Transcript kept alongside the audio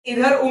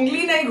इधर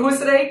उंगली नहीं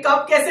घुस रही,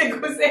 कब कैसे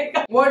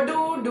घुसेगा? What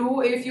do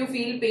if you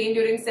feel pain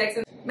during sex?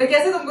 मैं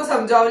कैसे तुमको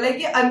समझाऊं?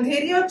 लाइक ये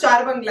अंधेरी और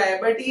चार बंगला है,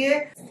 बट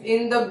ये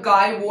in the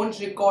guy won't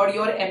record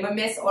your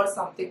MMS or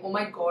something. Oh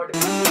my god.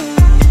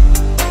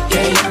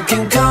 Yeah, you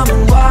can come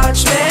and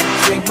watch me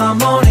drink my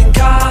morning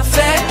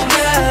coffee.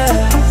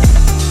 Yeah.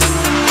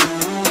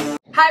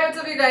 Hi, what's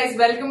up you guys?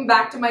 Welcome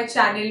back to my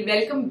channel.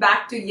 Welcome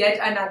back to yet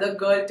another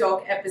Girl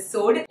Talk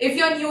episode. If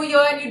you're new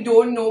here and you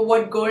don't know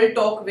what Girl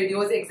Talk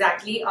videos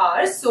exactly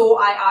are, so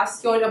I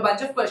ask you all a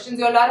bunch of questions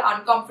you all are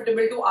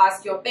uncomfortable to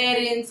ask your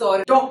parents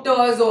or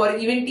doctors or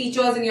even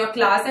teachers in your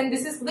class, and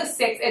this is the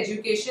sex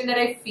education that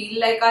I feel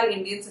like our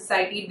Indian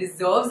society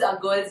deserves, our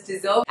girls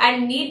deserve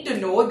and need to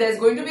know. There's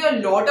going to be a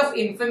lot of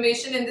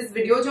information in this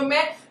video जो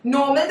मैं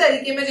normal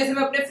तरीके में जैसे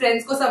मैं अपने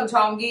friends को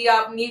समझाऊंगी या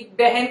अपनी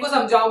बहन को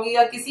समझाऊंगी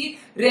या किसी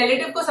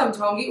रिलेटिव को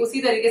समझाऊंगी,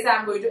 उसी तरीके से I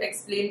am going to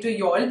explain to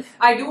you all.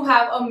 I do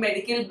have a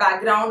medical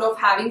background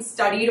of having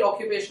studied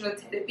occupational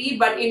therapy,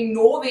 but in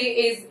no way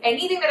is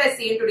anything that I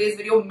से in today's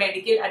video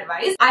medical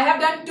advice. I have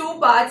done 2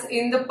 parts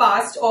in the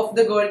past of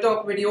the Girl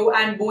Talk video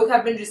and both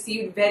have been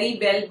received very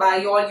well by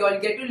y'all. Y'all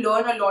get to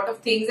learn a lot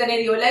of things and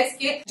I realize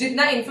कि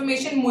जितना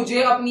information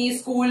मुझे अपनी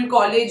school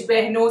college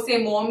बहनों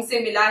से mom से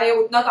मिला है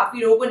उतना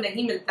काफी लोगों को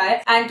नहीं मिलता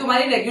है, एंड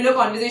तुम्हारे रेगुलर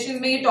कॉन्वर्सेशन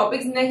में ये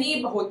टॉपिक्स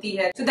नहीं होती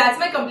है. So that's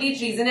my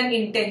complete reason and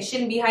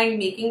intention behind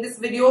making this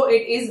video.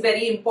 It is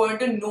very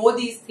important to know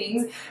these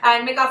things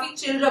and मैं काफी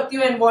चिल रखती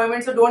हूँ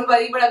environment, so don't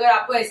worry. But अगर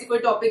आपको ऐसी कोई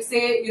टॉपिक से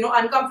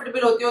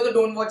अनकंफर्टेबल होती हो तो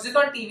don't watch this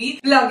on TV.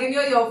 Plug in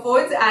your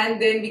earphones and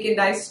then we can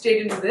dive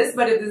straight into this.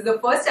 But if this is the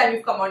first time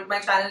you've come onto my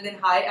channel, then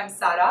hi, I'm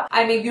Sarah.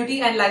 I make beauty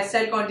and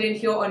lifestyle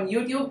content here on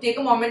YouTube. Take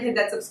a moment, hit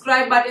that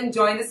subscribe button,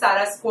 join the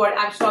Sarah squad.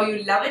 I'm sure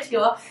you love it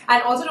here.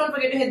 And also don't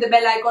forget to hit the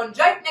bell icon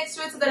right next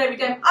to it so that every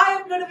time I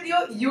upload a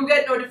video, you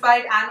get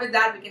notified. And with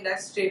that, we can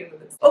dive straight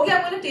into this. Okay,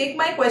 I'm going to take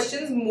my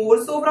questions more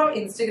so from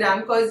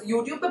Instagram because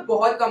YouTube पे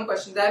बहुत कम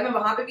questions है. मैं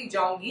वहाँ पे भी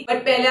जाऊँगी.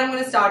 But पहले I'm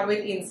going to start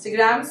with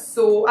Instagram.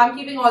 So I'm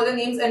keeping all the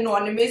names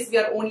anonymous.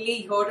 We are only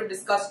here to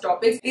discuss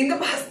topics. In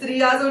the past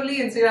 3 hours only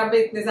Instagram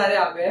पे इतने सारे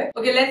आ गए.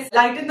 Okay, let's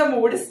lighten the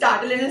mood.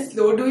 Start a little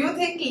slow. Do you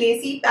think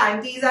lacy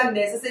panties are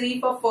necessary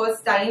for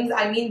first times?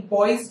 I mean,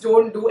 boys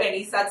don't do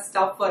any such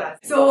stuff for us.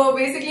 So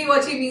basically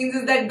what she means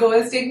is that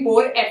girls take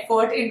more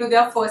effort into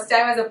their first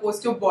time as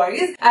opposed to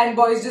boys, and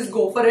boys just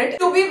go for it.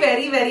 To be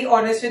very, very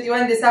honest with you,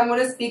 and this I'm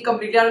going to speak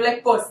completely out of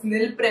like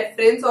personal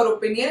preference or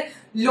opinion,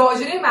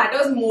 lingerie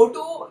matters more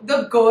to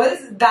the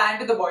girls than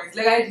to the boys.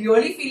 Like I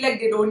really feel like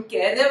they don't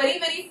care. There are very,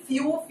 very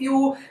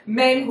few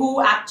men who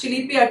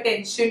actually pay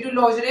attention to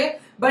lingerie.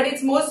 But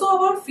it's more so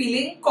about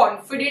feeling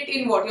confident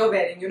in what you're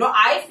wearing.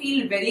 I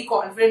feel very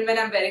confident when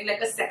I'm wearing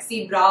like a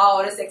sexy bra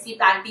or a sexy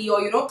panty,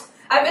 or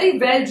I'm very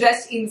well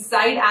dressed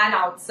inside and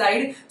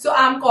outside. So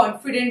I'm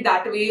confident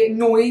that way,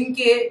 knowing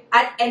that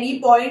at any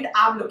point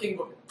I'm looking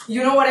good.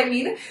 You know what I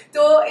mean?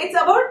 So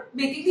it's about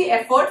making the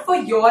effort for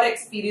your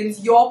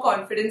experience, your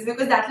confidence,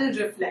 because that will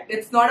reflect.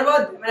 It's not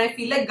about them. And I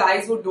feel like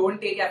guys who don't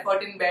take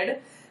effort in bed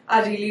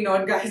are really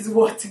not guys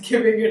worth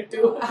giving it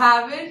to. I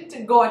haven't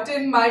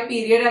gotten my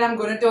period and I'm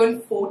gonna turn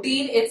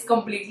 14. It's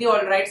completely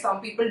alright.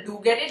 Some people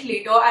do get it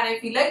later and I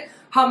feel like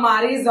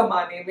हमारे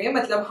जमाने में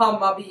मतलब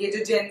हम अभी ये जो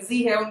Gen Z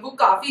है उनको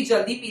काफी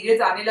जल्दी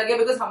पीरियड्स आने लगे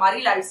बिकॉज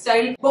हमारी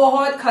लाइफस्टाइल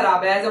बहुत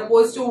खराब है as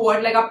opposed to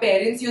what like our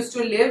parents used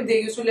to live. They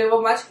used to live a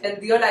much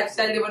healthier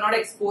lifestyle. They were not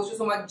exposed to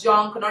so much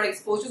junk, not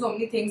exposed to so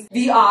many things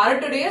we are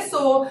today.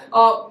 So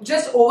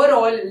just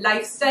overall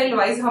lifestyle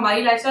wise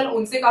हमारी lifestyle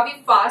उनसे काफी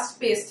fast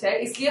paced है,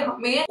 इसलिए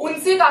हमें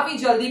उनसे काफी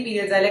जल्दी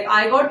periods आए. Like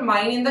I got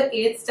mine in the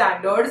 8th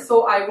standard,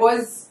 so I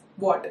was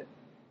what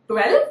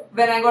 12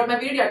 when I got my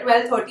period. Yeah,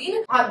 12,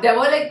 13. There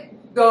were like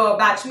the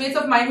batchmates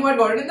of mine who had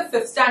gotten in the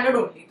 5th standard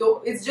only. So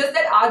it's just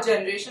that our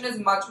generation is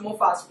much more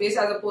fast paced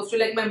as opposed to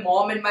like my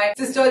mom and my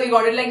sister, they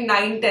got it like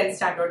 9, 10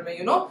 standard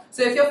mein,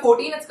 So if you're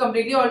 14, it's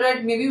completely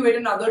alright. Maybe wait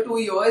another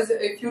 2 years.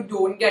 If you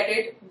don't get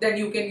it, then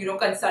you can,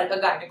 consult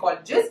a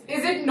gynecologist.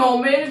 Is it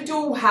normal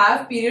to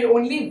have period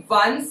only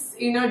once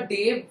in a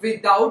day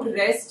without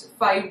rest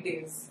 5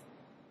 days?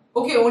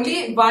 Okay, only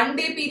 1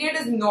 day period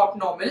is not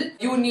normal.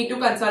 You need to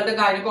consult a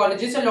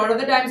gynecologist. A lot of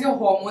the times your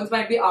hormones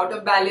might be out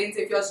of balance.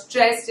 If you're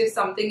stressed, if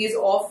something is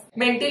off.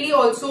 Mentally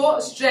also,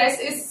 stress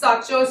is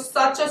such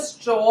a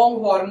strong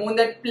hormone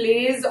that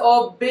plays a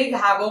big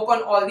havoc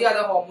on all the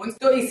other hormones.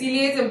 So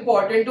इसीलिए it's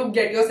important to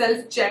get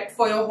yourself checked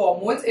for your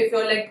hormones. If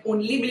you're like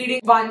only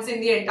bleeding once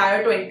in the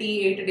entire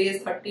 28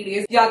 days, 30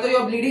 days, या तो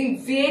you're bleeding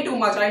way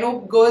too much. I know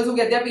girls who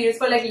get their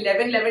periods for like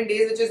 11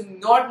 days, which is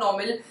not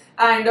normal.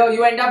 And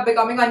you end up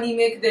becoming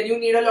anemic, then you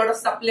need a lot of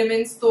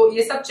supplements. तो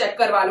ये सब check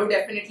करवा लो,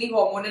 definitely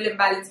hormonal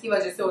imbalance की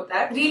वजह से होता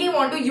है. Really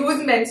want to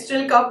use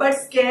menstrual cup but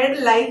scared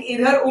like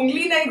इधर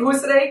उंगली नहीं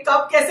घुस रही,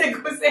 कब कैसे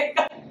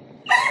घुसेगा?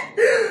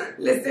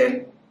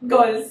 Listen,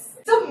 girls,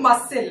 it's a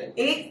muscle.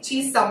 एक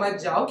चीज समझ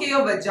जाओ कि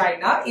your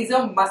vagina is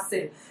a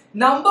muscle.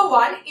 Number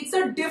one, it's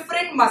a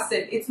different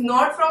muscle. It's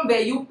not from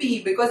where you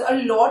pee, because a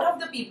lot of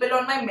the people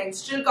on my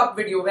menstrual cup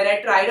video, where I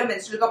tried a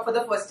menstrual cup for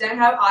the first time,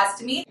 have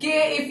asked me,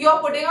 okay, if you're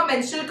putting a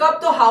menstrual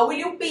cup, so how will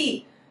you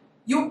pee?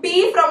 You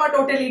pee from a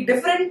totally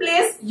different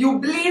place. You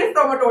bleed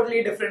from a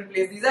totally different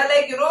place. These are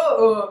like, you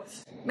know,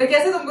 मैं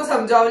कैसे तुमको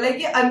समझाऊं, like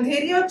ये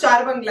अंधेरी और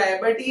चार बंगला है,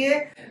 but ये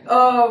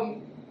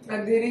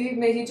अंधेरी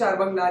में ही चार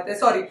बंगला आता है.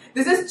 Sorry,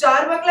 this is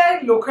चार बंगला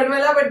and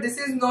Lokhandwala, but this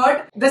is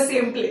not the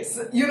same place.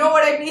 You know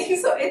what I mean?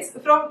 So it's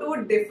from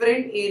two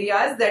different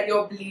areas that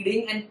you're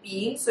bleeding and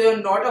peeing. So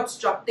you're not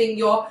obstructing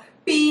your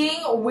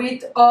peeing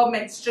with a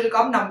menstrual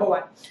cup. Number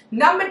one.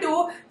 Number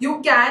two,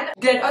 you can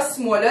get a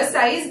smaller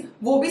size.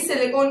 वो भी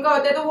silicon का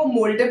होता है, तो वो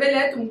mouldable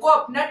है. तुमको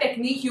अपना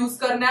टेक्निक यूज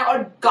करना है,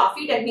 और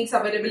काफी टेक्निक्स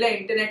अवेलेबल है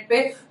इंटरनेट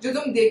पे जो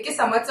तुम देख के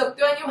समझ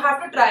सकते हो, and you have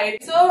to try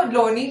it. So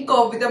learning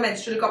curve with a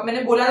menstrual cup.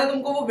 मैंने बोला था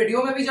तुमको वो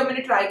वीडियो में भी जब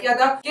मैंने ट्राई किया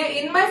था कि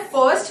in my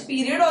first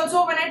period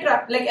also when I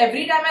try, like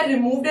every time I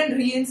removed and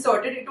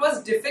रीइंसर्टेड, it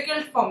was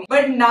difficult for me,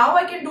 but now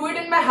I can do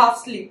it in my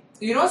half sleeve.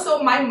 You know,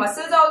 so my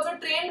muscles are also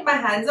trained,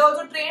 my hands are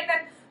also trained,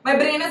 and my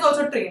brain is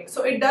also trained.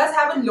 So it does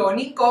have a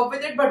learning curve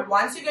with it, but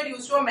once you get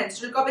used to a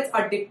menstrual cup, it's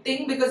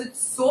addicting because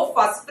it's so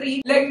fuss free.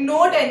 Like no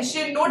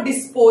tension, no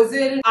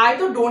disposal. I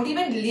don't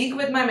even leak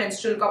with my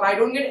menstrual cup. I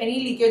don't get any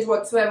leakage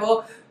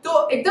whatsoever. तो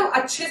एकदम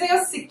अच्छे से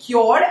you're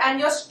secured and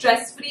you're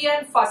stress free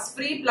and fuss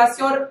free, plus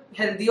you're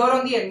healthier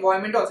on the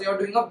environment also. You're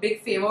doing a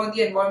big favor on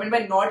the environment by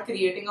not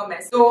creating a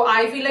mess. So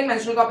I feel like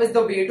menstrual cup is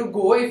the way to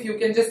go if you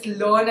can just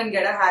learn and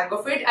get a hang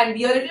of it and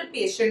be a little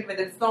patient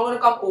with it. It's not going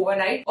to come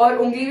overnight. और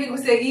उंगली भी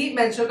घुसेगी,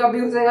 menstrual cup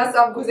भी घुसेगा,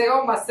 सब घुसेगा.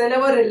 वो muscle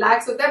है, वो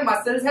relax होता है.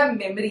 Muscles have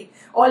memory.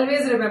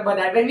 Always remember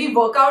that. When we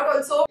work out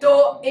also, तो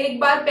एक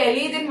बार पहले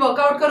ही दिन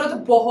workout करो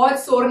तो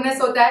बहुत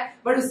soreness होता है,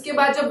 but उसके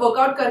बाद जब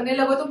workout करने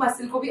लगो तो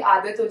muscle को भी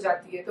आदत हो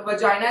जाती है. So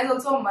vagina is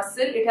also a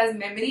muscle. It has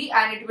memory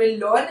and it will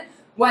learn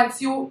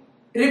once you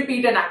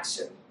repeat an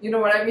action. You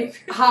know what I mean?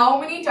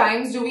 How many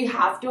times do we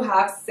have to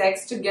have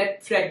sex to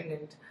get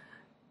pregnant?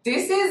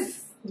 This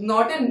is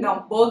not a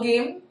number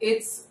game.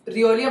 It's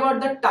really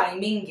about the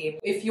timing game.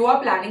 If you are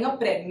planning a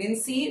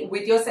pregnancy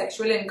with your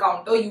sexual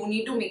encounter, you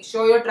need to make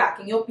sure you're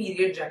tracking your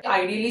period right.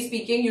 Ideally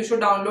speaking, you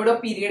should download a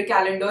period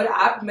calendar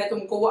app. मैं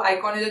तुमको वो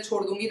icon इधर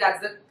छोड़ दूंगी.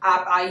 That's the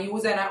app I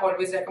use and I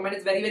always recommend.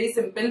 It's very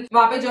simple.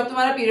 वहाँ पे जब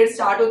तुम्हारा period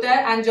start होता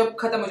है and जब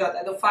खत्म हो जाता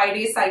है, तो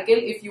 5-day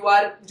cycle. If you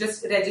are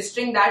just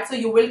registering that, so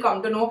you will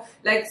come to know.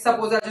 Like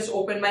suppose I just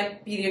open my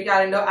period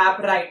calendar app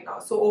right now.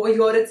 So over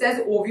here it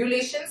says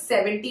ovulation,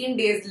 17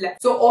 days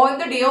left. So on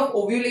the day of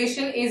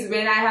ovulation is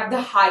when I have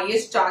the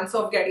highest chance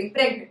of getting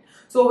pregnant.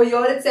 So over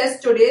here it says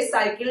today's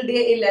cycle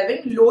day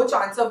 11, low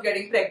chance of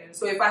getting pregnant.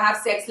 So if I have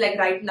sex like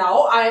right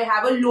now, I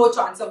have a low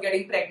chance of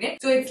getting pregnant.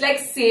 So it's like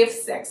safe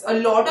sex. A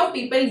lot of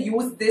people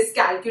use this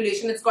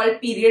calculation. It's called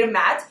period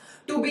math,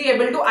 to be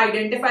able to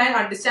identify and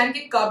understand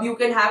कि कब you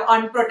can have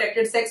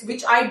unprotected sex,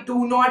 which I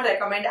do not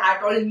recommend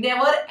at all.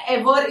 Never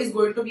ever is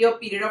going to be a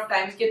period of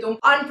time कि तुम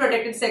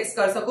unprotected sex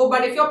कर सको.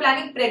 But if you're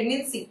planning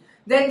pregnancy,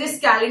 then this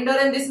calendar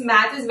and this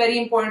math is very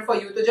important for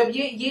you. तो जब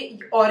ये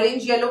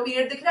orange yellow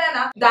period दिख रहा है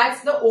ना,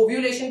 that's the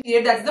ovulation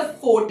period. That's the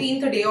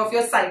 14th day of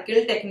your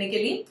cycle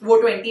technically.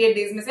 वो 28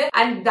 days में से,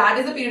 and that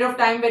is the period of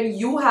time when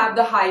you have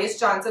the highest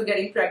chance of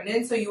getting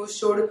pregnant. So you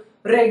should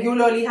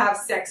regularly have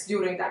sex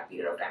during that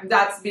period of time.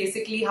 That's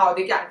basically how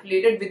they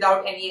calculate it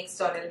without any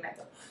external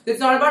method. So it's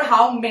not about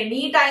how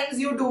many times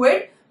you do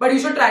it, but you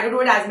should try to do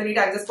it as many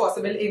times as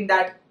possible in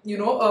that, you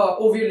know,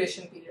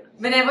 ovulation period.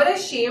 Whenever I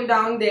shave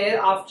down there,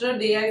 after a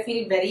day I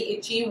feel very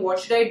itchy.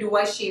 What should I do?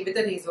 I shave with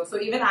a razor. So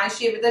even I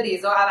shave with a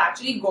razor. I've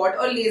actually got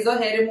a laser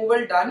hair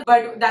removal done,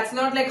 but that's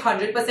not like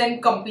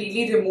 100%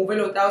 completely removal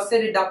होता है.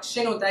 उससे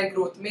reduction होता है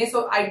growth में.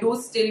 So I do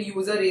still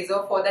use a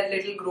razor for that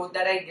little growth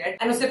that I get.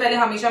 And उससे पहले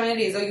हमेशा मैंने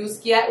razor use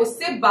किया है.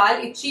 उससे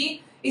बाल itchy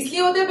इसलिए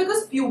होता है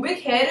because pubic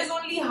hair is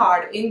only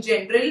hard. In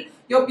general,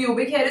 your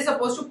pubic hair is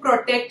supposed to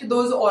protect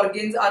those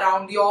organs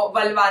around your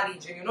vulvar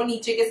region. You know,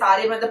 नीचे के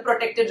सारे मतलब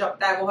protected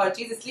रखता है वो हर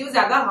चीज, इसलिए वो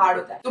ज्यादा hard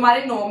होता है.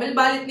 तुम्हारे normal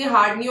बाल इतने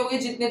hard नहीं होंगे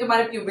जितने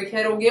तुम्हारे pubic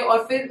hair होंगे,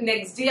 और फिर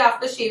next day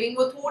after shaving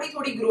वो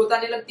थोड़ी growth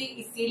आने लगती है,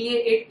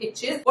 इसीलिए it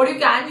itches. What you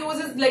can use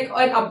is like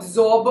an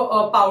absorb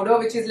powder,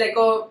 which is like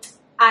a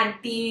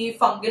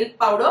anti-fungal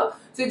powder.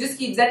 So it just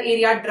keeps that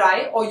area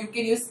dry, or you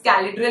can use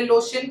Calidril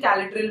lotion.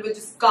 Calidril will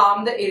just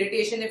calm the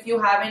irritation if you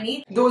have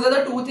any. Those are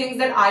the two things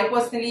that I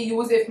personally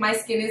use if my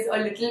skin is a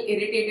little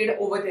irritated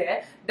over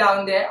there,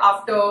 down there,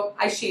 after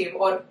I shave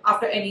or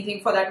after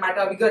anything for that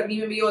matter. Garmi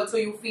mein bhi also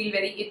you feel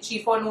very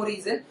itchy for no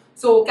reason.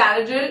 So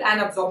Calidril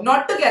and Absorb,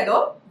 not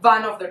together,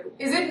 one of the two.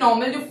 Is it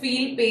normal to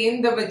feel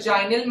pain, the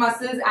vaginal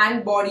muscles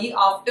and body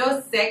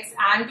after sex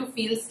and to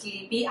feel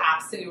sleepy?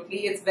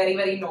 Absolutely, it's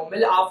very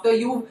normal. After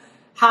you've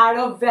had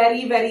a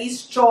very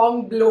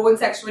strong blow in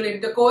sexual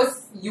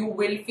intercourse, you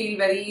will feel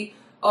very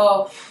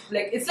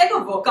like it's like a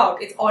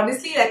workout. It's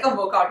honestly like a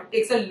workout. It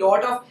takes a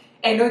lot of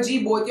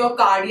energy, both your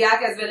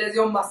cardiac as well as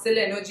your muscle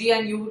energy,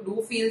 and you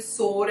do feel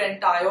sore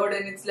and tired,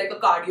 and it's like a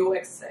cardio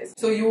exercise.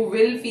 So you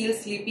will feel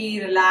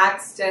sleepy,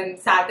 relaxed and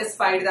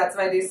satisfied. That's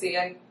why they say,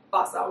 and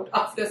pass out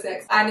after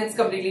sex, and it's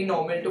completely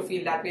normal to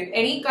feel that way.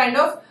 Any kind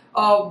of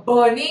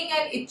burning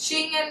and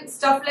itching and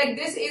stuff like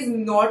this is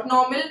not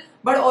normal,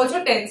 but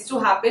also tends to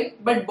happen.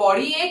 But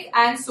body ache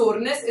and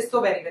soreness is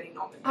so very, very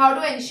normal. How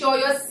to ensure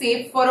you're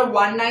safe for a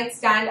one night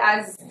stand,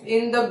 as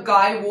in the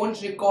guy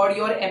won't record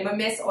your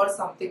MMS or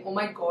something. Oh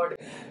my god.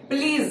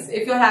 Please,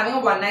 if you're having a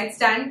one night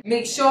stand,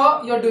 make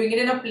sure you're doing it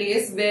in a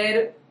place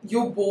where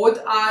you both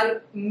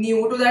are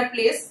new to that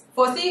place.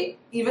 Firstly,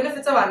 even if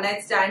it's a one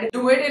night stand,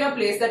 do it in a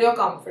place that you're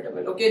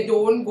comfortable, okay?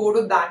 Don't go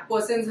to that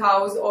person's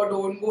house, or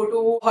don't go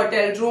to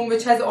hotel room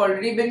which has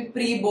already been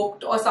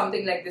pre-booked or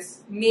something like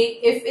this.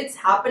 If it's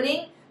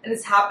happening and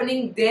it's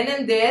happening then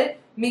and there,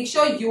 make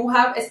sure you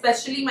have,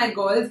 especially my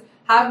girls,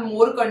 have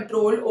more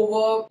control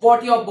over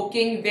what you're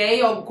booking, where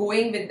you're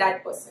going with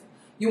that person.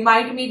 You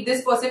might meet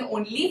this person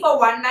only for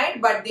one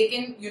night, but they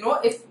can, you know,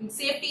 if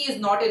safety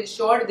is not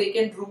ensured, they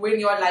can ruin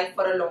your life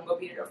for a longer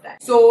period of time.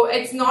 So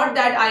it's not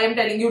that I am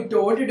telling you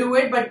don't do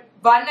it, but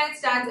one night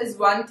stands is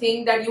one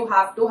thing that you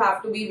have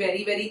to be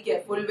very, very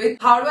careful with.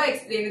 How do I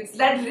explain it? It's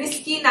that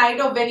risky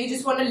night of when you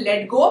just want to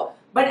let go,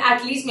 but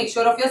at least make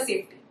sure of your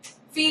safety.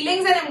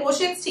 Feelings and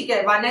emotions, ठीक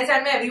है. One night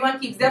stand में everyone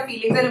keeps their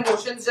feelings and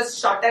emotions just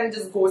shut and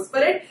just goes for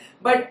it.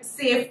 But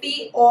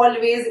safety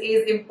always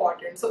is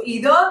important. So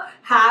either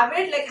have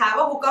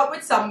a hookup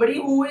with somebody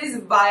who is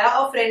via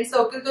a friend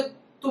circle. तो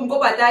तुमको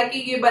पता है कि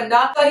ये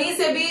बंदा कहीं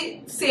से भी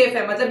सेफ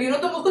है, मतलब you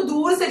know, तुम उसको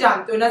दूर से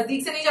जानते हो,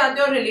 नजदीक से नहीं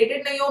जानते हो,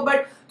 रिलेटेड नहीं हो,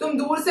 बट तुम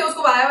दूर से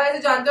उसको वाया से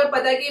जानते हो और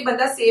पता है कि ये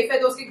बंदा सेफ है,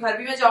 तो उसके घर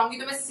भी मैं जाऊंगी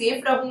तो मैं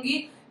सेफ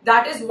रहूंगी.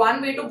 That is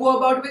one way to go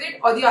about with it.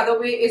 Or the other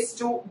way is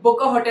to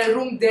book a hotel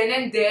room then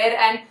and there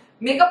and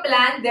make a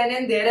plan then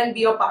and there and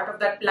be a part of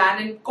that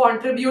plan and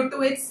contribute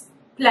to its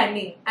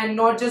planning, and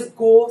not just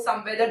go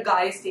somewhere the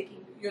guy is taking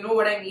you. You know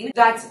what I mean?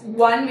 That's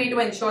one way to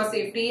ensure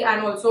safety,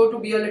 and also to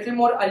be a little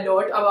more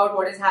alert about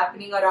what is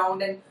happening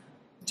around, and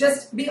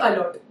just be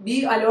alert.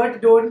 Be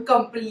alert. Don't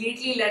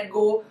completely let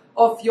go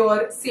of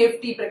your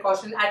safety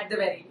precaution at the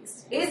very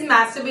least. Is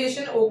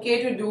masturbation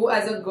okay to do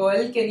as a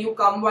girl? Can you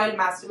come while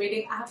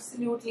masturbating?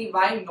 Absolutely.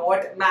 Why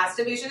not?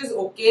 Masturbation is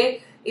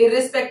okay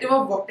irrespective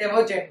of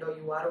whatever gender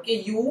you are,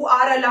 okay? You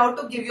are allowed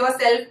to give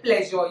yourself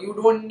pleasure. You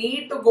don't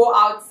need to go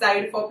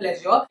outside for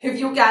pleasure if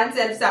you can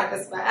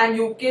self-satisfy, and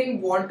you can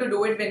want to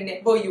do it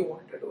whenever you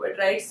want to do it,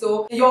 right?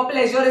 So your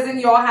pleasure is in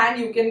your hand.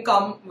 You can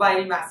come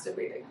while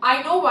masturbating.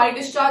 I know white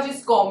discharge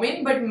is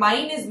common, but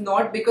mine is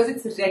not because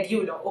it's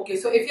regular, okay?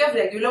 So if you have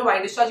regular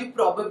white discharge, you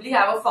probably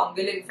have a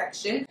fungal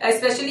infection,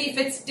 especially if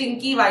it's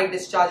stinky white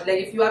discharge. Like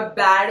if you have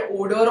bad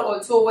odor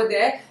also over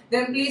there,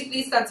 then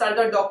please consult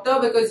a doctor,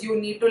 because you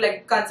need to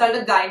consult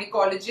a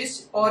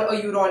gynecologist or a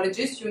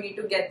urologist. You need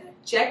to get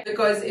that checked,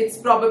 because it's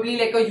probably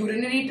like a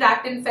urinary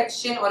tract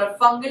infection or a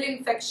fungal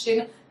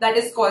infection that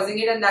is causing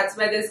it, and that's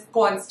why there's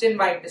constant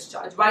white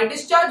discharge. White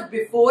discharge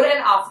before and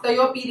after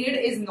your period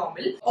is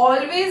normal.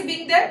 Always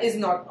being there is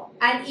not normal.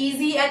 An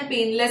easy and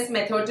painless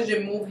method to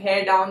remove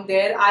hair down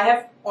there. I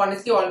have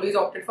honestly always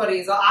opted for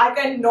razor. I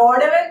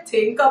cannot even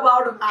think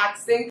about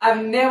waxing.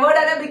 I've never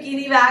done a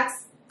bikini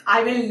wax.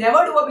 I will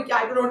never do a bikini.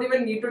 I don't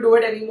even need to do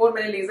it anymore.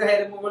 मैंने laser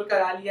hair removal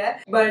करा लिया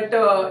है. But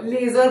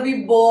laser भी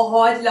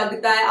बहुत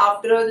लगता है.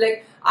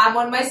 After I'm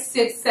on my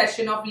 6th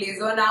session of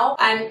laser now,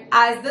 and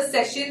as the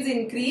sessions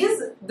increase,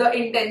 the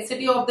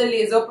intensity of the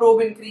laser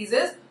probe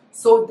increases.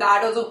 So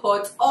that also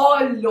hurts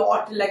a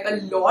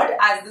lot,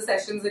 as the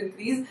sessions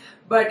increase.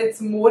 But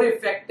it's more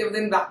effective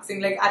than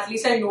waxing. At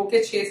least I know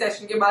कि 6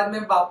 session के बाद मैं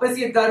वापस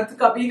ये दर्द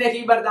कभी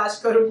नहीं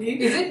बर्दाश्त करूँगी.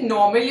 Is it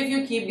normal if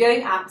you keep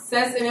getting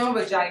abscess in your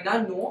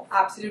vagina? No,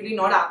 absolutely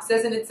not.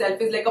 Abscess in itself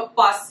is like a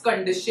pus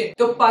condition.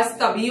 तो pus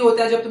तभी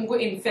होता है जब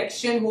तुमको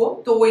infection हो,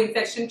 तो वो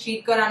infection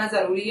treat कराना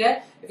जरूरी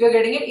है. If you're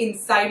getting it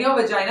inside your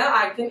vagina,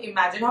 I can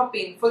imagine how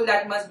painful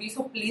that must be.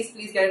 So please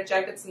get it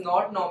checked. It's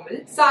not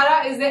normal.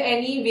 Sarah, is there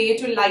any way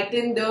to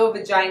lighten the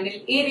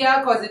vaginal area?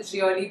 Because it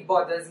really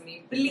bothers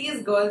me.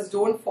 Please, girls,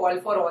 don't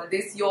fall for all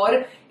this.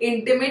 Your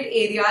intimate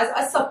areas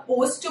are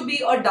supposed to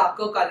be a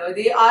darker color.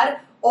 They are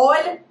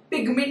all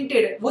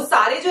pigmented. वो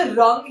सारे जो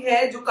रंग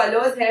है, जो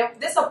colors है,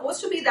 they're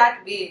supposed to be that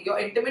way. Your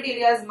intimate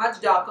area is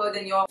much darker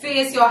than your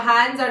face. Your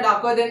hands are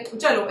darker than,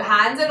 चलो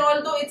hands and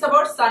all, तो it's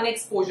about sun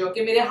exposure.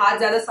 कि मेरे हाथ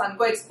ज्यादा sun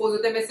को expose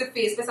होते हैं, मैं सिर्फ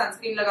face पे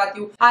sunscreen लगाती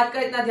हूँ, हाथ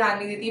का इतना ध्यान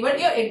नहीं देती. But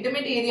your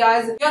intimate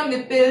areas, your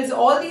nipples,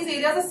 all these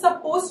areas are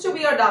supposed to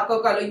be a darker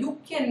color. You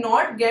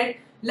cannot get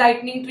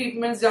lightening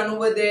treatments done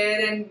over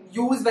there and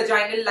use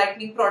vaginal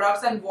lightening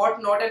products and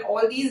whatnot, and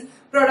all these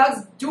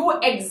products do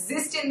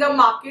exist in the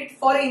market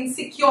for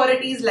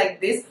insecurities like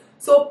this.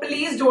 So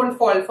please don't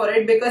fall for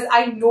it, because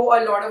I know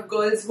a lot of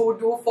girls who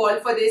do fall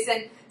for this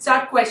and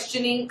start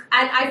questioning,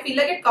 and I feel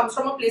like it comes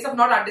from a place of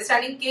not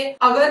understanding कि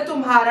अगर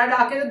तुम्हारा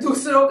dark है तो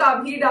दूसरों का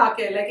भी dark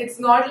है. It's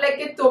not like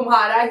कि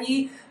तुम्हारा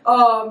ही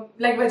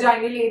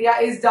vaginal area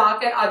is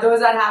dark and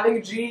others are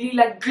having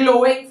really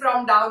glowing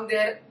from down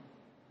there.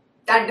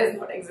 That does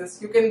not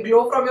exist. You can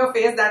glow from your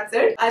face, that's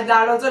it. And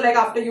that also, like,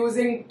 after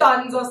using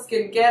tons of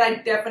skincare, I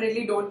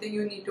definitely don't think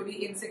you need to be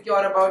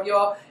insecure about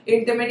your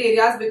intimate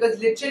areas, because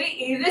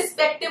literally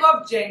irrespective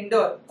of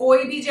gender, koi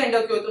bhi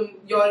gender kyo tum,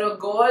 you're a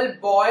girl,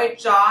 boy,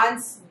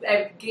 trans,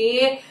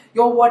 gay,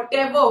 you're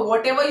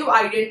whatever you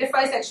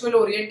identify sexual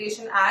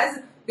orientation as,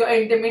 your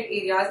intimate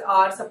areas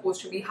are supposed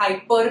to be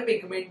hyper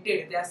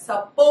pigmented. They are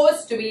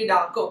supposed to be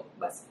darker.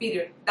 Bas,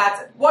 period.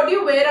 That's it. What do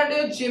you wear under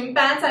your gym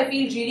pants? I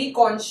feel really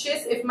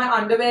conscious if my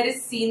underwear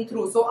is seen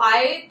through. So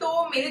I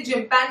तो मेरे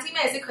gym pants ही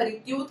मैं ऐसे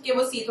खरीदती हूँ कि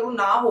वो see through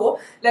ना हो.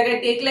 Like I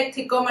take like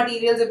thicker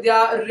materials. If they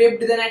are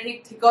ribbed, then I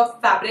take thicker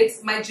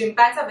fabrics. My gym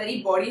pants are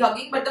very body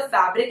hugging, but the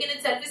fabric in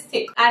itself is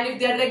thick. And if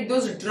they are like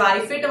those dry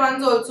fit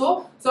ones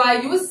also, so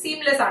I use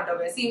seamless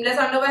underwear. Seamless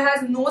underwear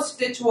has no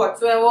stitch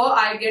whatsoever.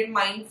 I get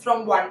mine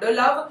from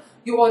Wonderlove.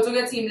 You also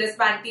get seamless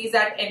panties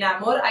at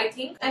Enamor, I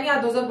think. And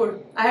yeah, those are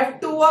good. I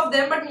have 2 of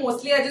them, but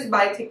mostly I just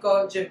buy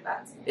thicker gym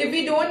pants. If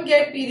we don't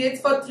get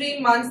periods for 3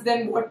 months,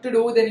 then what to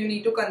do? Then you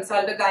need to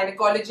consult a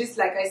gynecologist.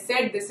 Like I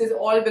said, this is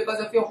all because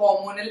of your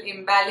hormonal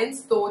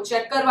imbalance. So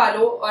check करवा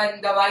लो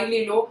and दवाई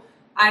ले लो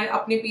and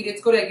अपने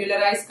periods को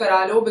regularize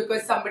करा लो,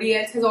 because somebody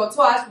else has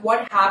also asked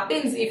what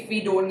happens if we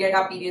don't get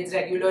our periods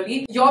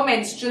regularly. Your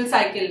menstrual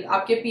cycle,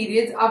 आपके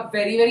periods are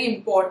very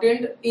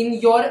important in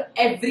your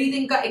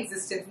everything का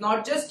existence,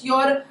 not just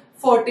your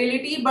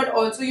fertility but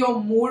also your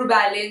mood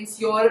balance,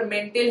 your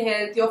mental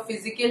health, your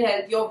physical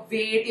health, your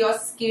weight, your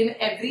skin,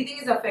 everything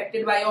is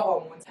affected by your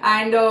hormones.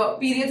 And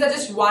periods are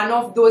just one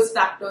of those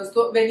factors.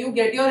 So when you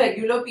get your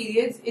regular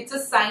periods, it's a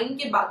sign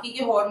कि बाकी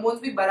के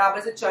hormones भी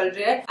बराबर से चल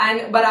रहे हैं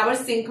and बराबर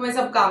sync में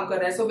सब काम कर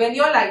रहा है. So when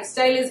your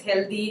lifestyle is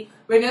healthy,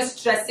 when you're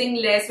stressing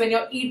less, when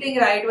you're eating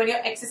right, when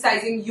you're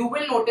exercising, you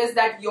will notice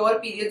that your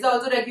periods are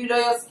also regular,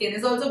 your skin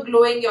is also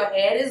glowing, your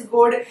hair is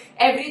good,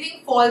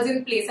 everything falls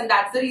in place. And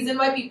that's the reason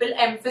why people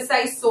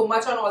emphasize so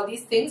much on all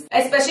these things,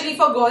 especially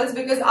for girls,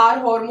 because our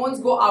hormones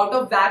go out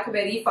of whack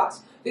very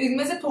fast. तो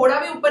इसमें से थोड़ा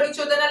भी ऊपर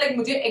नीचे होता है ना, लाइक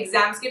मुझे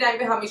एग्जाम्स के टाइम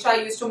पे हमेशा I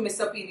used to miss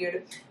a period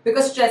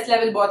because stress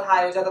level बहुत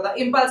हाई हो जाता था.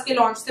 इम्पल्स के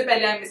लॉन्च से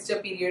पहले I missed a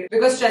period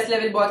because stress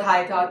level बहुत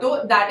हाई था. तो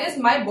that is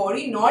my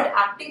body not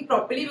acting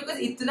properly,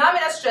 because इतना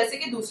मेरा स्ट्रेस है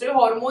कि दूसरे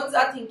हार्मोन्स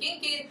आर थिंकिंग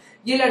कि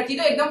ये लड़की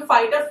तो एकदम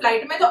फाइट और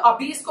फ्लाइट में, तो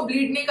अभी इसको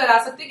ब्लीड नहीं करा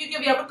सकते क्योंकि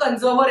we have to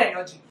conserve our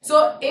energy.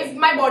 So if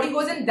my body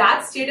goes in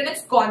that state and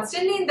it's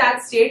constantly in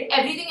that state,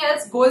 everything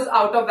else goes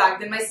out of वैक.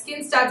 Then my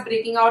skin starts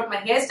breaking out,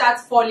 my hair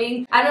starts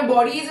falling and my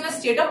body is in a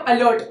state of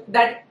alert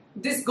that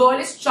this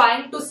girl is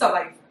trying to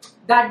survive.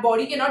 That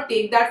body cannot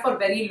take that for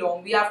very long.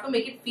 We have to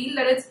make it feel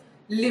that it's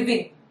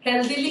living,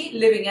 healthily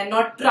living and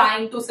not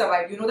trying to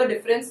survive. You know the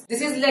difference?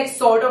 This is like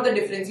sort of the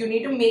difference. You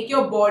need to make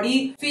your body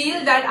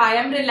feel that I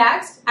am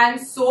relaxed and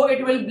so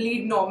it will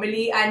bleed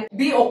normally and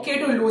be okay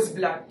to lose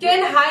blood.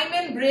 Can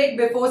hymen break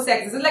before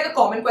sex? This is like a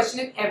common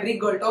question in every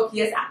girl talk.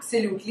 Yes,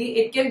 absolutely.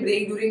 It can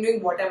break during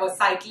doing whatever.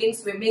 Cycling,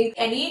 swimming,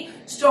 any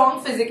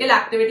strong physical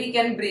activity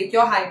can break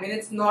your hymen.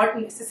 It's not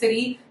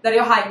necessary that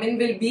your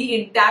hymen will be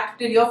intact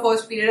till your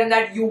first period and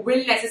that you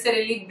will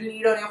necessarily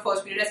bleed on your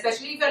first period.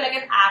 Especially if you're like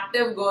an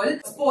active girl,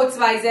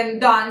 sports wise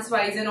and dance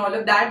wise and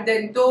all of that,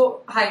 then to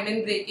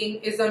hymen breaking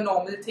is a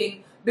normal thing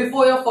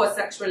before your first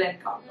sexual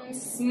encounter.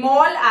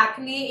 Small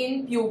acne in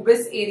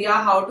pubis area,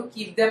 how to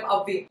keep them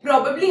away?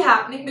 Probably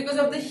happening because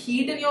of the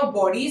heat in your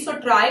body, so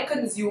try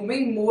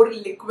consuming more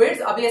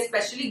liquids. Abhi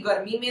especially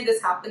गर्मी में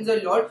this happens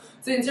a lot.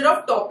 So instead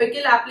of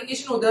topical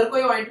application उधर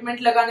कोई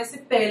ointment लगाने से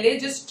पहले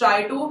just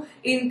try to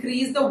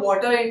increase the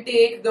water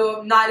intake, the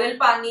नारियल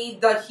पानी,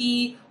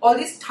 dahi, all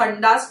this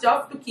ठंडा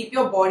stuff to keep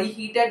your body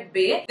heat at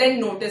bay. Then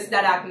notice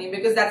that acne,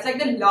 because that's like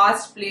the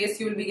last place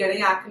you will be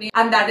getting acne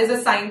and that is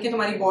a sign कि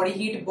तुम्हारी body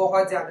heat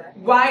बहुत ज्यादा है.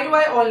 Why do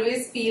I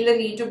always feel the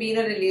need to be in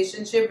a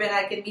relationship when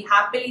I can be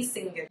happily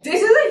single?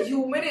 This is a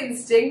human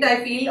instinct I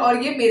feel,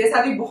 और ये मेरे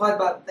साथ भी बहुत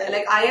बात होता है.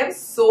 Like I am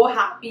so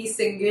happy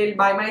single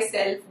by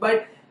myself,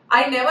 but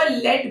I never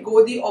let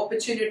go the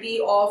opportunity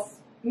of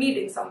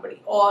meeting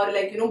somebody or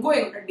like, you know,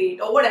 going on a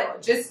date or whatever.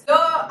 Just the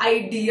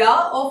idea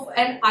of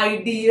an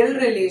ideal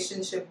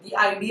relationship, the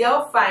idea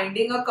of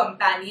finding a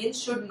companion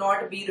should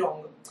not be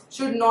wrong.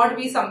 Should not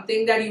be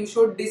something that you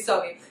should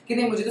disavow. कि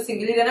नहीं मुझे तो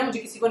single ही रहना है, मुझे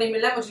किसी को नहीं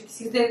मिलना है, मुझे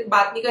किसी से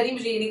बात नहीं करनी,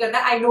 मुझे ये नहीं करना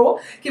है. I know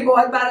कि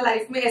बहुत बार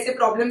लाइफ में ऐसे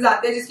प्रॉब्लम्स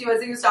आते हैं जिसकी वजह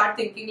से you start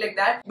thinking like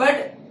that.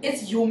 But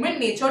it's human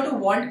nature to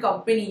want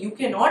company. You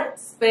cannot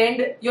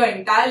spend your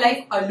entire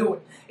life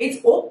alone.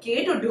 It's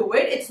okay to do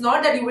it. It's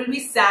not that you will be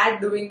sad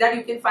doing that.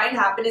 You can find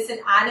happiness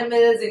in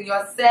animals, in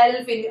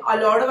yourself, in a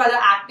lot of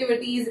other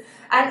activities.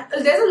 And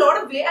there's a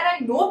lot of way. And I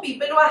know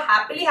people who are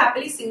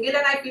happily single,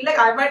 and I feel like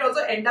I might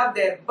also end up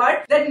there.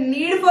 But the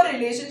need for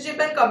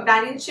relationship and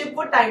companionship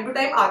for time to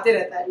time aate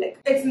rehta hai. Like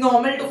it's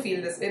normal to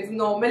feel this. It's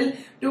normal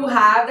to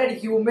have that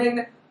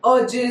human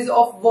urges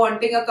of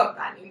wanting a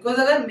companion. Because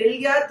अगर मिल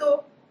गया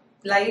तो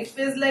life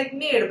is like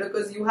made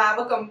because you have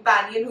a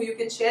companion who you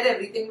can share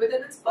everything with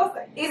and it's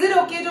perfect. Is it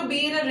okay to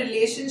be in a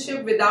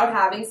relationship without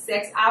having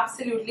sex?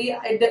 Absolutely.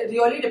 It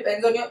really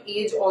depends on your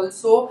age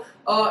also.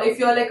 If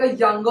you're like a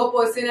younger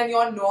person and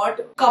you're not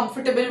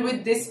comfortable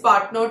with this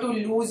partner to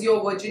lose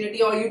your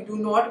virginity, or you do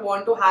not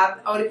want to have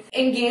or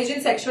engage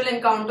in sexual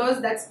encounters,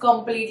 that's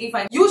completely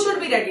fine. You should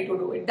be ready to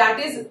do it. That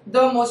is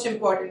the most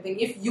important thing.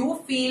 If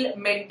you feel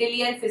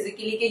mentally and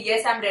physically that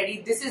yes, I'm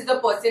ready, this is the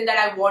person that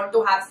I want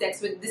to have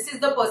sex with, this is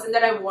the person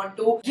that I want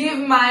to give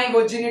my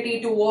virginity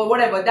to, or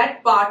whatever,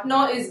 that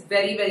partner is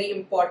very, very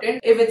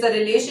important. If it's a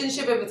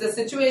relationship, if it's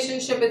a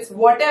situationship, it's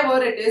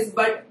whatever it is,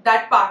 but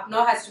that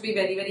partner has to be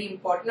very, very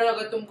important.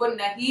 अगर तुमको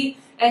नहीं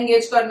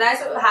engage करना है,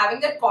 so having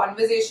that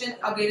conversation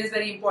again is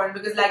very important,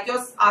 because like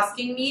you're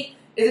asking me,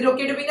 is it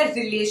okay to be in a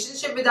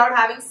relationship without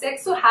having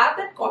sex? So have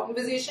that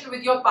conversation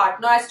with your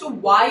partner as to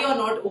why you're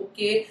not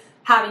okay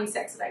having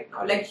sex right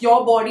now. Like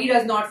your body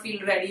does not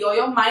feel ready, or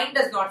your mind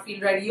does not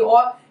feel ready,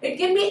 or it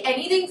can be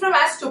anything from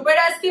as stupid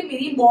as कि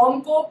मेरी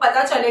mom को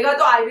पता चलेगा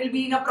तो I will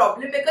be in a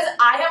problem, because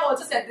I have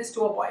also said this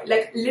to a boy.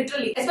 Like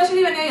literally,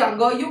 especially when you're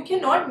younger, you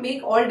cannot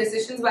make all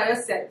decisions by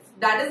yourself.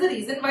 That is the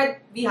reason why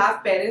we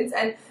have parents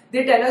and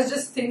they tell us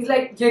just things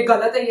like ये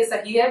गलत है, ये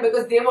सही है,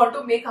 because they want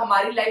to make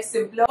हमारी life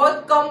simpler.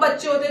 बहुत कम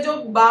बच्चे होते हैं जो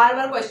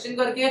बार-बार question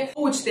करके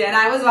पूछते हैं. And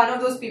I was one of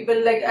those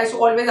people, like I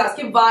should always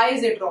ask, why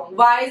is it wrong?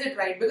 Why is it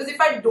right? Because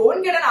if I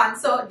don't get an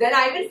answer, then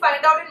I will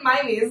find out in my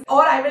ways,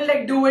 or I will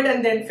like do it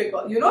and then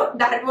figure. You know,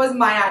 that was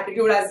my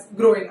attitude as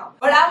growing up.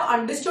 But I've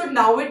understood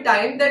now with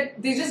time that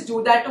they just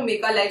do that to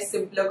make our life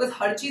simpler. Because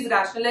हर चीज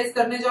rationalize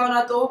करने जाओ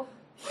ना तो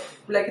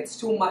like it's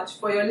too much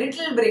for your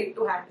little brain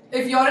to handle.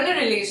 If you're in a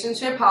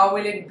relationship, how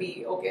will it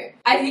be? Okay,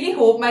 I really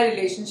hope my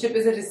relationship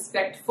is a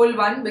respectful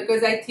one,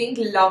 because I think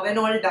love and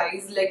all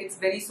dies. Like it's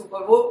very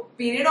super. वो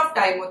period of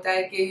time होता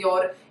है कि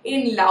you're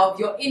in love,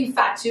 you're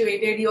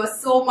infatuated, you're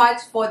so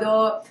much for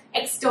the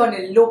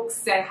external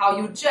looks and how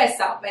you dress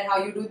up and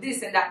how you do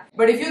this and that.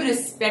 But if you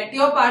respect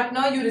your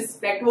partner, you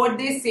respect what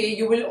they say,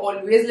 you will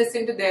always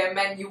listen to them,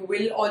 and you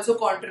will also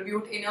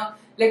contribute in a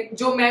like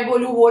जो मैं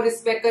बोलूँ वो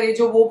respect करे,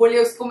 जो वो बोले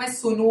उसको मैं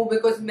सुनूँ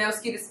because मैं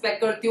उसकी respect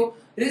करती हूँ.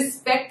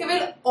 Respect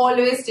will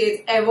always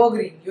stay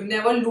evergreen. You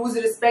never lose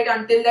respect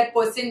until that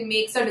person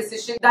makes a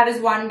decision that is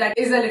one that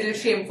is a little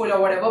shameful or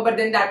whatever, but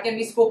then that can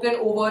be spoken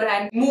over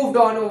and moved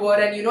on over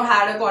and you know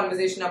had a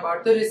conversation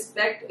about. So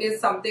respect is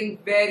something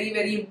very,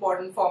 very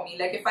important for me.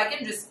 Like if I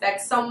can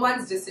respect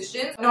someone's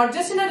decisions, not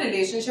just in a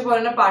relationship or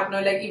in a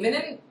partner, like even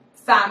in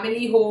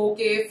family ho,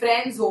 okay,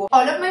 friends ho.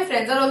 All of my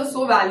friends are also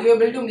so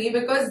valuable to me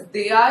because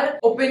their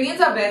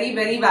opinions are very,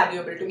 very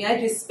valuable to me. I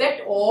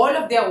respect all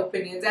of their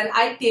opinions and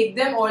I take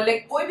them all.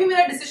 Like कोई भी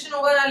मेरा decision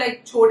होगा ना,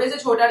 like छोटे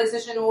से छोटा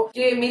decision हो,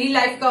 कि मेरी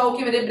life का हो,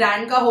 कि मेरे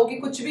brand का हो, कि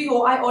कुछ भी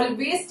हो, I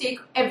always take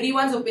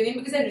everyone's opinion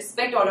because I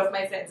respect all of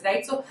my friends,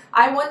 right? So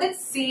I want that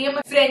same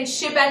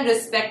friendship and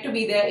respect to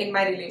be there in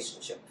my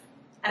relationship.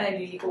 And I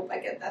really hope I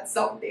get that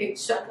someday.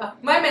 Shut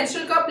up. My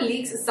menstrual cup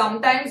leaks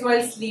sometimes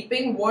while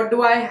sleeping. What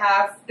do I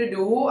have to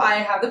do? I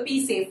have the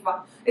P Safe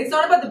one. It's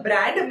not about the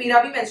brand.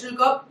 मेरा भी menstrual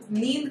cup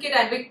नींद के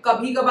time पे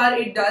कभी कभार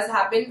it does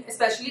happen,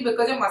 especially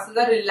because your muscles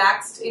are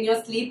relaxed in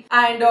your sleep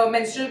and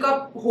menstrual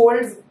cup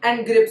holds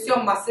and grips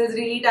your muscles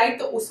really tight.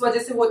 तो उस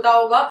वजह से होता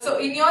होगा. So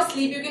in your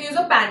sleep you can use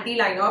a panty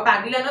liner. A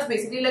panty liner is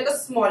basically like a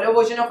smaller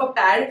version of a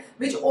pad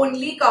which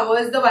only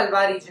covers the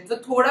vulva region. So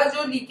थोड़ा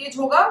जो leakage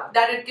होगा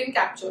that it can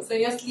capture. So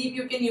in your sleep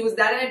you can use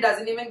that and it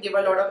doesn't even give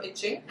a lot of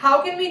itching.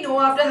 How can we know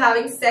after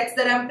having sex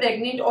that I'm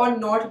pregnant or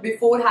not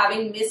before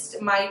having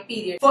missed my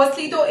period?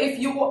 Firstly, though, if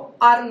you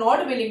are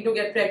not willing to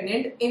get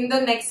pregnant, in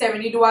the next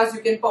 72 hours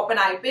you can pop an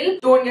eye pill.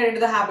 Don't get into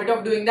the habit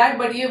of doing that,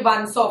 but ये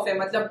once off है.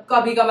 मतलब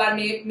कभी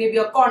कभार maybe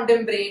a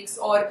condom breaks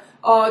or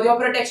your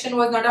protection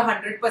was not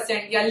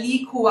 100% या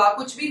leak हुआ,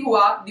 कुछ भी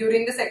हुआ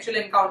during the sexual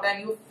encounter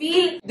and you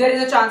feel there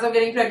is a chance of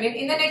getting pregnant,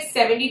 in the next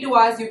 72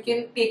 hours you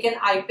can take an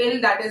eye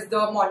pill, that is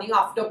the morning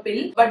after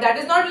pill. But that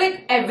is not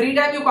like every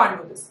time you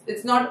can't do this.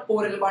 It's not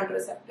oral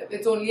contraceptive.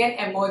 It's only an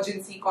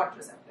emergency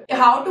contraceptive.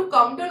 How to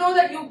come to know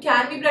that you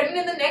can be pregnant?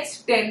 In the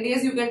next 10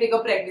 days you can take a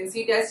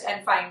pregnancy test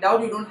and find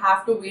out. You don't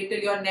have to wait till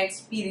your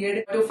next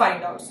period to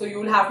find out. So you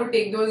will have to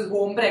take those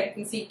home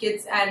pregnancy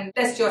kits and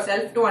test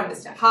yourself to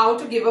understand. How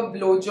to give a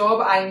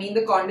blowjob? I mean,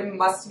 the condom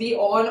must be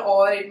on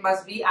or it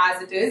must be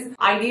as it is.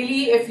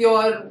 Ideally, if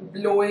you're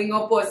blowing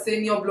a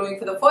person, you're blowing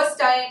for the first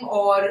time,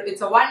 or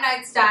it's a one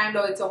night stand,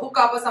 or it's a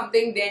hookup or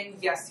something, then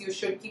yes, you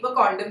should keep a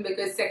condom,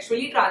 because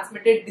sexually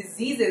transmitted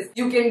diseases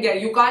you can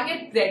get. You can't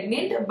get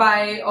pregnant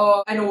by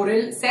an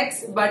oral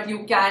sex, but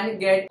you can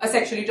get a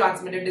sexually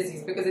transmitted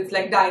disease because it's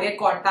like direct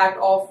contact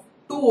of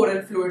two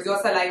oral fluids, your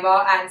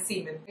saliva and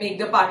semen. Make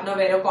the partner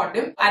wear a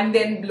condom and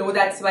then blow.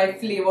 That's why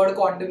flavored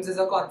condoms is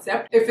a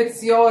concept. If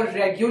it's your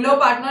regular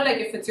partner, like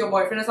if it's your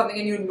boyfriend or something,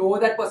 and you know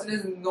that person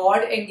is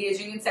not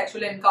engaging in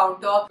sexual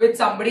encounter with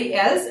somebody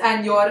else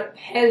and your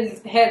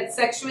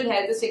sexual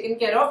health is taken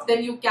care of,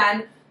 then you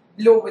can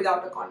blow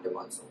without a condom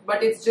also.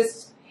 But it's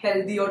just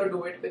healthier to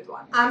do it with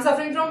one. I'm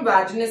suffering from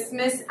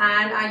vaginismus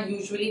and I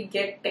usually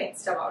get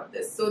tensed about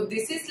this. So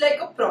this is like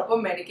a proper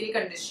medical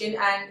condition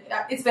and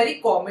it's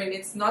very common.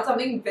 It's not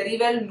something very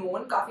well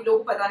known. काफी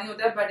लोगों को पता नहीं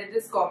होता है, but it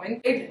is common.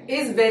 It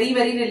is very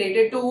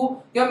related to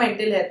your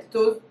mental health.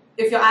 So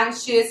if you're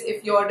anxious,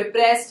 if you're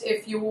depressed,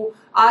 if you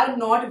are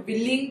not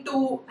willing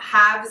to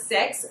have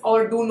sex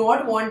or do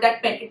not want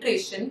that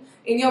penetration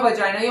in your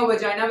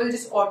vagina will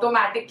just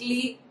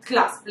automatically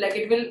clasp, like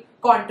it will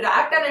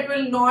contract and it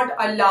will not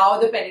allow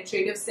the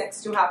penetrative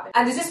sex to happen.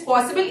 And this is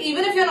possible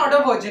even if you're not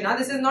a virgin.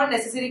 This is not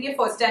necessary that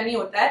first time ही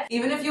होता है.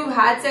 Even if you've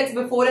had sex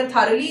before and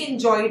thoroughly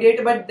enjoyed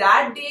it, but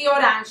that day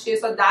you're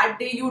anxious or that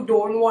day you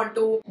don't want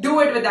to do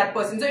it with that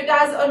person. So it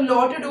has a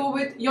lot to do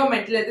with your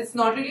mental health. It's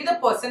not really the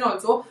person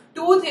also.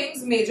 Two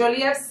things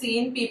majorly I've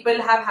seen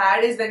people have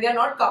had is when they are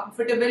not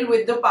comfortable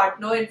with the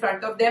partner in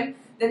front of them,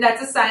 then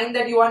that's a sign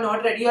that you are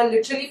not ready. You are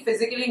literally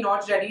physically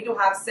not ready to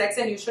have sex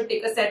and you should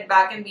take a step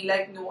back and be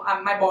like, no,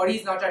 my body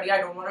is not ready,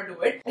 I don't want to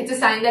do it. It's a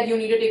sign that you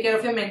need to take care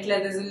of your mental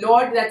health. There's a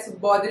lot that's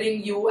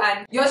bothering you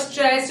and you're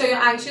stressed or you're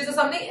anxious or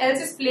something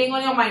else is playing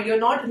on your mind. You're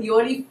not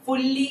really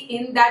fully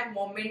in that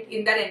moment,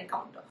 in that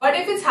encounter. But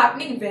if it's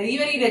happening very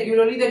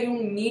regularly, then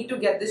you need to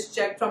get this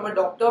checked from a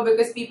doctor,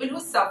 because people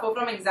who suffer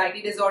from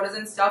anxiety disorders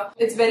and stuff,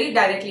 it's very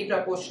directly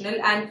proportional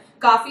and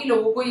काफी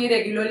लोगों को ये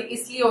regularly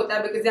इसलिए होता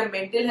है because their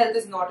mental health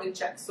is not in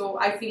check. So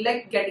I feel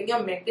like getting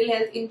your mental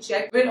health in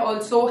check will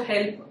also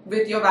help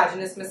with your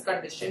vaginismus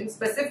condition,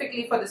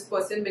 specifically for this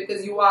person,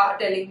 because you are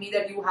telling me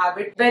that you have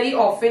it very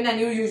often and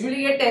you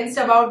usually get tensed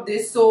about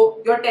this.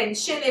 So your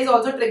tension is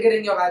also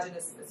triggering your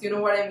vaginismus. You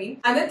know what I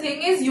mean? And the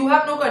thing is, you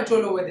have no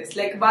control over this.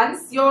 Like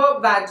once your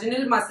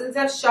vaginal muscles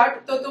have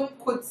shut, तो तुम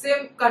खुद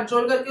से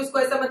control करके उसको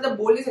ऐसा मतलब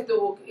बोल नहीं सकते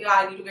हो,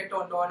 I need to get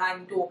turned on, I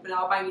need to open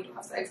up, I need to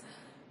have sex.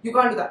 You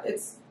can't do that.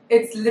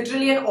 It's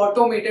literally an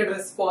automated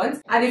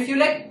response. And if you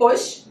like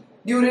push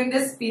during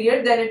this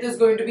period, then it is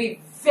going to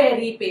be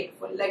very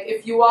painful. Like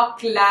if you are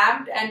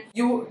clamped and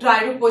you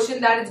try to push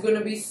in that, it's going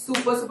to be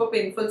super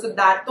painful. So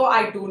that though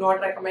I do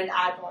not recommend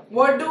at all.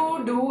 What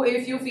to do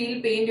if you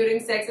feel pain during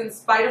sex in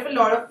spite of a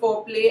lot of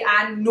foreplay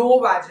and no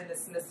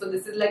vaginismus? So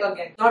this is like,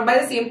 again, not by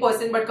the same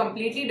person but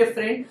completely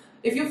different.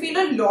 If you feel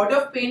a lot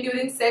of pain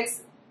during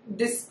sex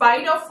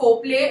despite of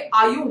foreplay,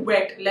 are you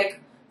wet?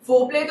 Like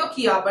foreplay to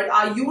kiya, but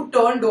are you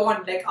turned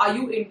on? Like are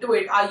you into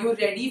it? Are you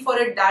ready for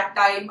it that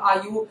time?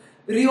 Are you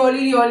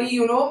really,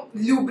 you know,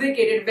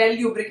 lubricated, well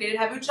lubricated?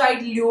 Have you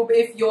tried lube?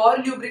 If your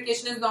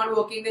lubrication is not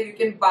working, then you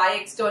can buy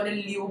external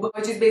lube,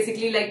 which is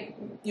basically like,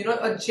 you know,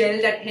 a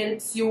gel that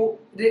helps you,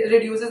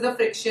 reduces the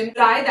friction.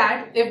 Try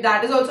that. If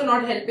that is also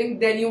not helping,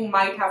 then you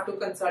might have to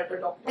consult a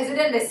doctor. Is it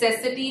a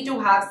necessity to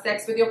have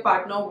sex with your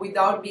partner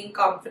without being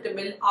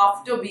comfortable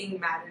after being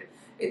married?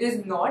 It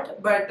is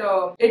not, but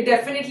it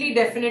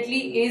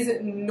definitely is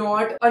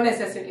not a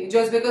necessity.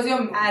 Just because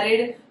you're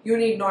married, you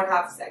need not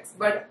have sex.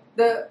 But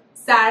the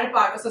sad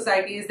part of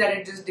society is that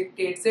it just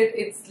dictates it.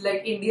 It's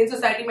like Indian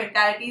society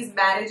mentality is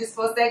marriage is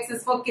for sex,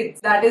 is for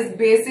kids. That is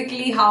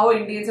basically how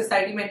Indian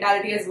society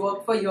mentality has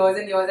worked for years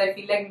and years. I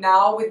feel like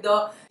now with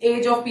the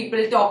age of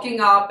people talking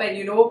up and,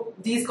 you know,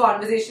 these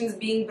conversations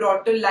being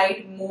brought to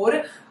light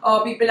more,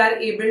 people are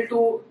able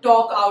to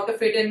talk out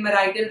of it, and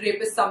marital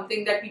rape is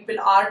something that people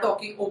are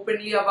talking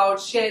openly about,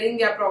 sharing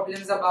their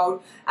problems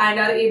about, and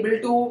are able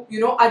to, you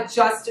know,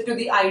 adjust to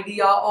the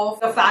idea of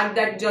the fact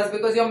that just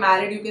because you're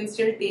married, you can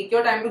still take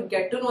your time to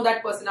get to know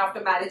that person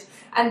after marriage,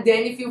 and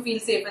then if you feel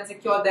safe and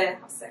secure, then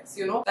have sex,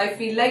 you know. I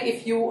feel like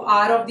if you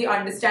are of the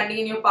understanding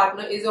and your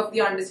partner is of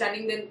the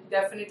understanding, then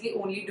definitely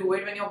only do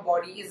it when your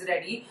body is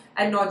ready,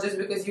 and not just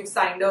because you've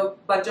signed a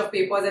bunch of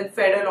papers and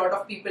fed a lot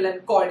of people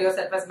and called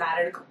yourself as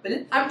married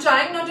couple. I'm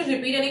trying not to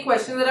repeat any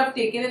questions that I've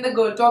taken in the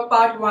Girl Talk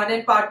part 1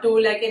 and part 2,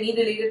 like any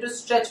related to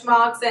stretch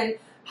marks and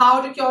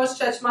how to cure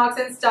stretch marks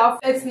and stuff.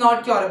 It's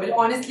not curable.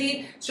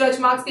 Honestly, stretch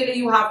marks ke liye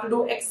you have to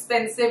do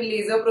expensive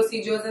laser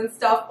procedures and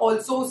stuff.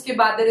 Also, uske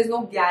baad there is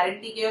no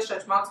guarantee that your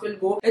stretch marks will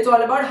go. It's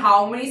all about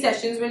how many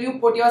sessions will you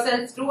put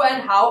yourself through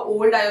and how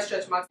old are your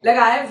stretch marks. Like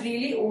I have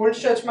really old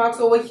stretch marks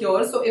over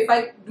here, so if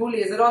I do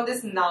laser on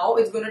this now,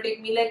 it's gonna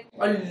take me like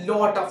a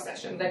lot of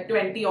sessions, like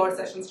 20 odd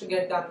sessions to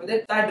get done with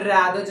it. I'd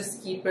rather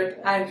just keep it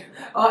and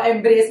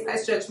embrace my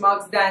stretch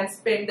marks than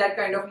spend that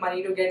kind of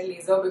money to get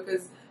laser,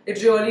 because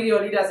it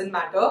really doesn't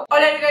matter.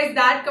 Alright guys,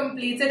 that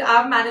completes it.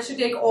 I've managed to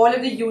take all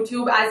of the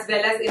YouTube as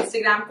well as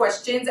Instagram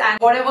questions, and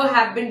whatever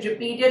have been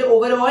repeated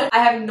overall, I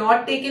have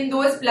not taken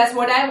those. Plus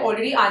what I have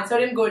already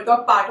answered in Girl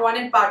Talk part 1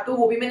 and part 2,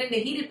 वो भी मैंने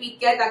नहीं repeat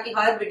किया है ताकि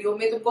हर video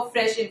में तुमको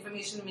fresh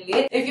information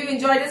मिले. If you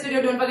enjoyed this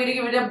video, don't forget to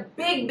give it a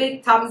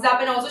big thumbs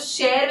up and also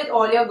share with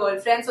all your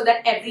girlfriends so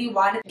that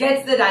everyone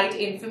gets the right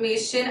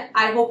information.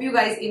 I hope you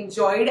guys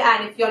enjoyed,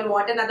 and if you all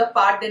want another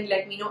part, then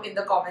let me know in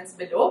the comments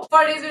below.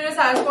 For today's video,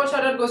 shout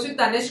out goes to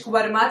Tanish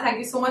Verma. Thank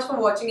you so much for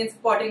watching and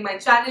supporting my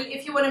channel.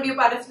 If you want to be a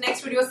part of the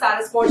next video,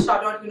 Sarah Sport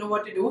shout out, you know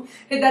what to do.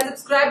 Hit that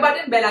subscribe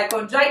button, bell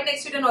icon right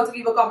next to it, and also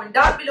leave a comment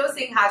down below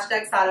saying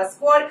hashtag Sarah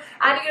Squad,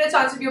 and you get a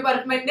chance to be a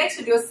part of my next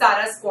video,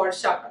 Sarah Squad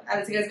shout out. I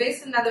will see you guys very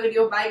soon in another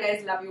video. Bye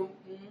guys, love you.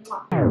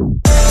 Mwah.